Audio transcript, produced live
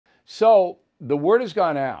So the word has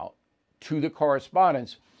gone out to the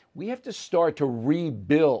correspondents. We have to start to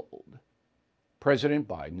rebuild President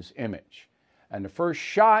Biden's image. And the first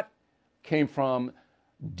shot came from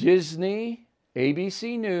Disney,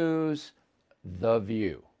 ABC News, The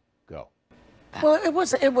View. Go. Well, it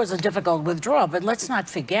was a difficult withdrawal, but let's not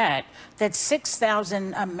forget that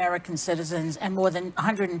 6,000 American citizens and more than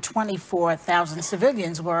 124,000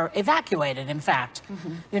 civilians were evacuated, in fact.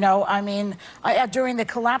 You know, I mean, during the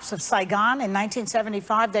collapse of Saigon in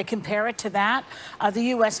 1975, they compare it to that. The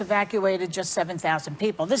U.S. evacuated just 7,000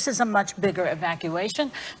 people. This is a much bigger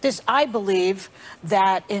evacuation. I believe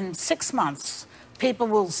that in 6 months, people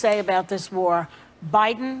will say about this war,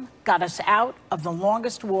 Biden got us out of the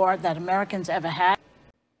longest war that Americans ever had.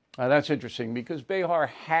 That's interesting because Behar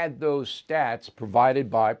had those stats provided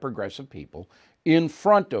by progressive people in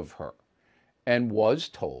front of her and was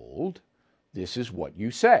told, this is what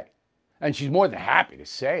you say. And she's more than happy to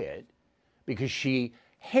say it because she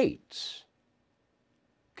hates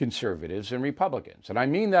conservatives and Republicans. And I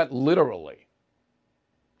mean that literally.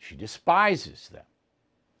 She despises them.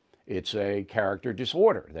 It's a character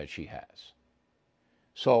disorder that she has.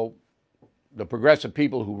 So the progressive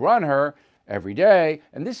people who run her every day,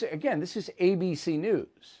 and this, again, this is ABC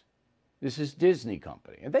News. This is Disney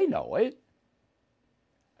Company, and they know it.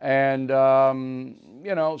 And,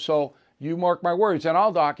 you know, so you mark my words, and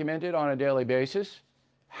I'll document it on a daily basis,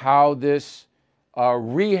 how this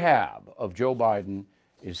rehab of Joe Biden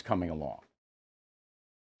is coming along.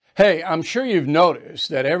 Hey, I'm sure you've noticed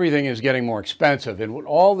that everything is getting more expensive, and with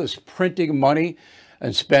all this printing money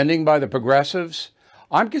and spending by the progressives,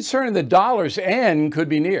 I'm concerned the dollar's end could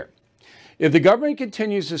be near. If the government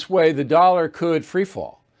continues this way, the dollar could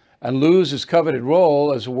freefall and lose its coveted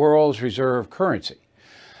role as the world's reserve currency.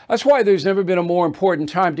 That's why there's never been a more important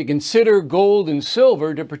time to consider gold and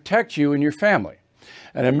silver to protect you and your family.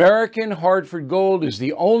 And American Hartford Gold is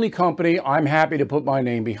the only company I'm happy to put my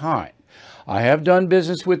name behind. I have done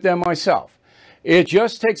business with them myself. It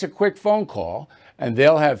just takes a quick phone call and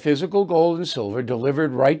they'll have physical gold and silver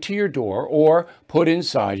delivered right to your door or put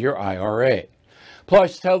inside your IRA.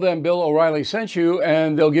 Plus, tell them Bill O'Reilly sent you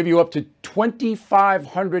and they'll give you up to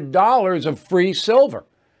 $2,500 of free silver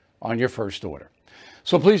on your first order.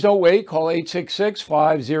 So please don't wait. Call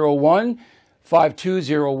 866-501-5201,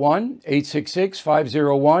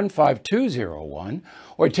 866-501-5201,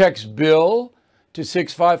 or text BILL to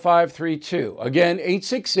 65532. Again,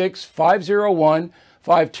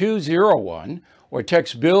 866-501-5201, or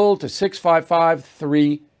text BILL to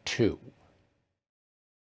 65532.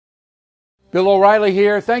 Bill O'Reilly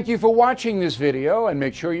here. Thank you for watching this video, and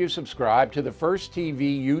make sure you subscribe to the First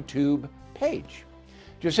TV YouTube page.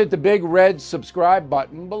 Just hit the big red subscribe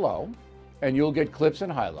button below, and you'll get clips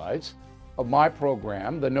and highlights of my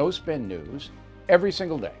program, The No Spin News, every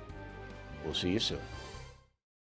single day. We'll see you soon.